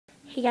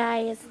Hey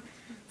guys,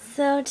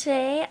 so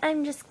today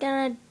I'm just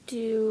gonna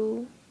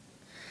do,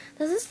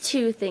 this is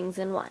two things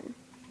in one.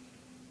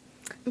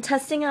 I'm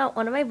testing out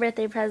one of my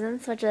birthday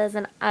presents, which is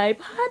an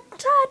iPod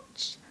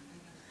Touch,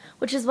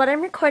 which is what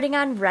I'm recording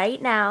on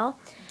right now,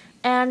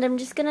 and I'm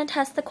just gonna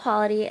test the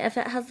quality. If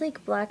it has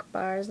like black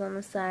bars on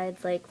the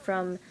sides, like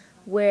from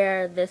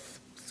where this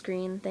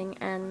screen thing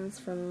ends,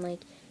 from like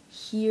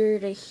here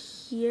to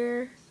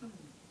here,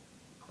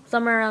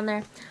 somewhere around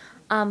there.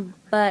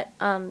 But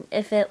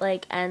if it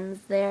like ends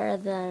there,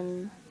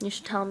 then you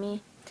should tell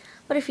me.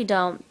 But if you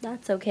don't,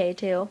 that's okay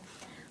too.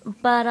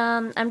 But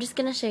I'm just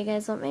gonna show you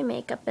guys what my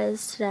makeup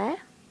is today.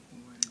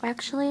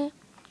 Actually,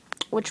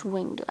 which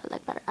wing do I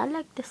like better? I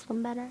like this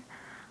one better.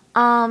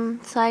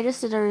 So I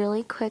just did a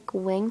really quick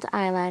winged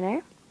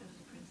eyeliner.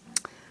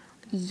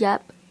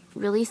 Yep,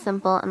 really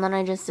simple. And then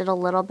I just did a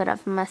little bit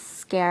of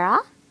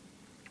mascara.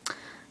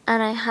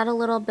 And I had a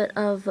little bit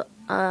of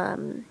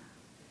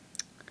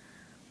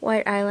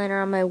white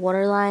eyeliner on my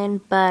waterline,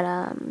 but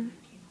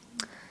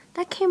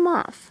that came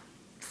off.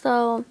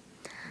 So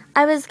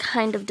I was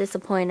kind of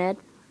disappointed.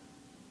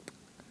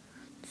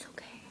 It's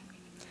okay.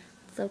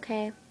 It's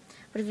okay.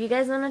 But if you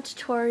guys want a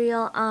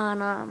tutorial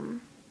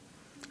on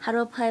how to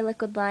apply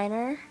liquid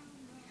liner,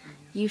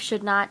 you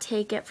should not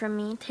take it from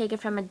me. Take it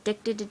from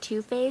Addicted to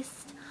Too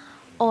Faced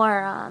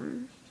or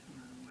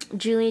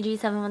Julie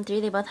G713.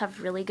 They both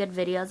have really good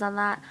videos on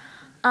that.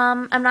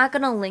 I'm not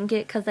going to link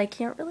it because I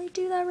can't really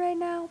do that right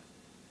now.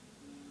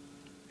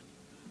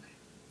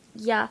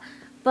 Yeah,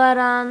 but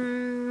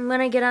when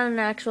I get on an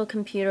actual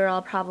computer,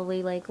 I'll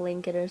probably like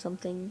link it or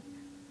something.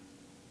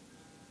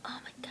 Oh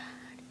my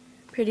god,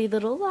 Pretty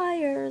Little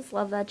Liars,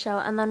 love that show.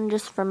 And then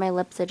just for my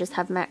lips, I just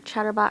have MAC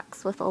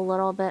Chatterbox with a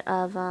little bit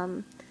of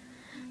I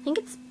think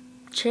it's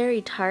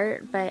Cherry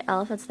Tart by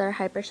Elf. It's their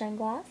Hyper Shine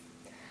Gloss.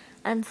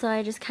 And so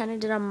I just kind of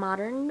did a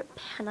modern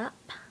pinup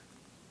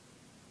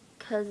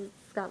because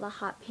it's got the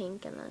hot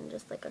pink and then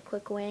just like a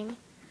quick wing.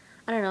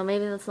 I don't know,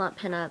 maybe that's not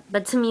pinup,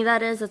 but to me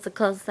that is. It's the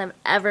closest I'm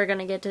ever going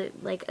to get to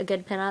like a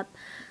good pinup.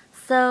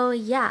 So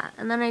yeah,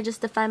 and then I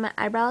just define my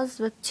eyebrows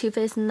with Too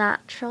Faced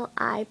Natural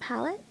Eye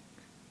Palette.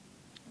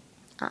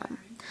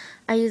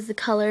 I use the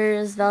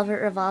colors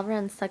Velvet Revolver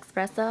and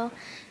Sexpresso.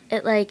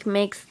 It like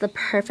makes the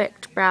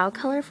perfect brow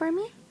color for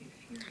me.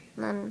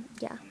 And then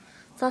yeah,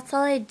 so that's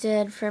all I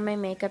did for my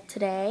makeup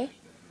today.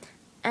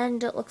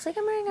 And it looks like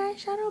I'm wearing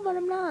eyeshadow, but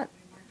I'm not.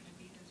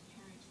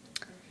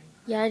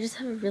 Yeah, I just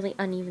have a really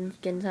uneven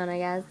skin tone, I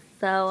guess.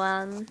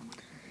 So,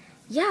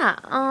 yeah,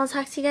 I'll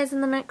talk to you guys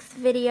in the next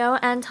video.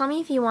 And tell me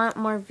if you want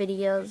more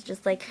videos,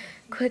 just like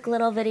quick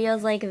little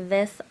videos like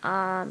this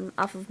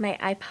off of my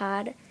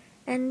iPod.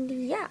 And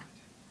yeah,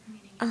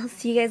 I'll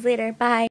see you guys later. Bye.